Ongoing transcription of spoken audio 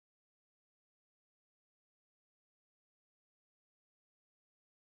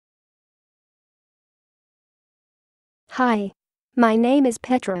Hi, my name is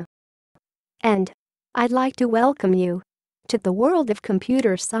Petra, and I'd like to welcome you to the world of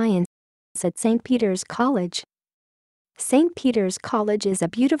computer science at St. Peter's College. St. Peter's College is a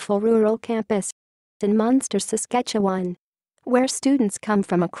beautiful rural campus in Munster, Saskatchewan, where students come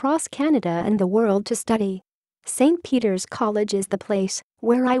from across Canada and the world to study. St. Peter's College is the place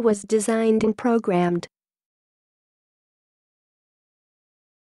where I was designed and programmed.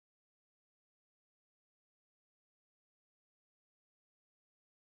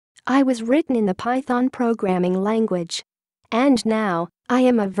 I was written in the Python programming language. And now, I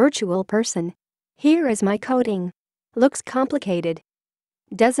am a virtual person. Here is my coding. Looks complicated,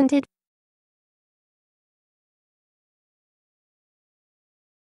 doesn't it?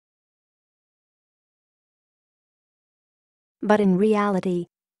 But in reality,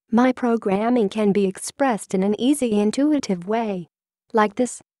 my programming can be expressed in an easy, intuitive way. Like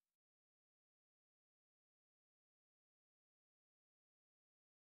this.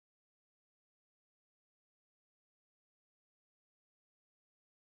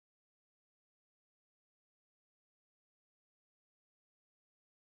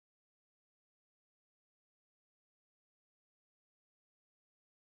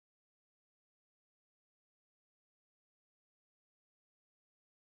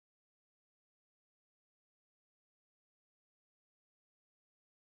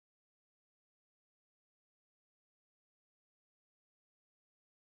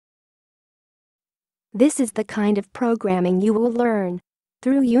 This is the kind of programming you will learn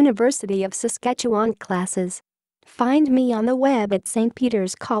through University of Saskatchewan classes. Find me on the web at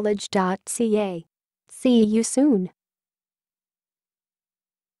stpeterscollege.ca. See you soon.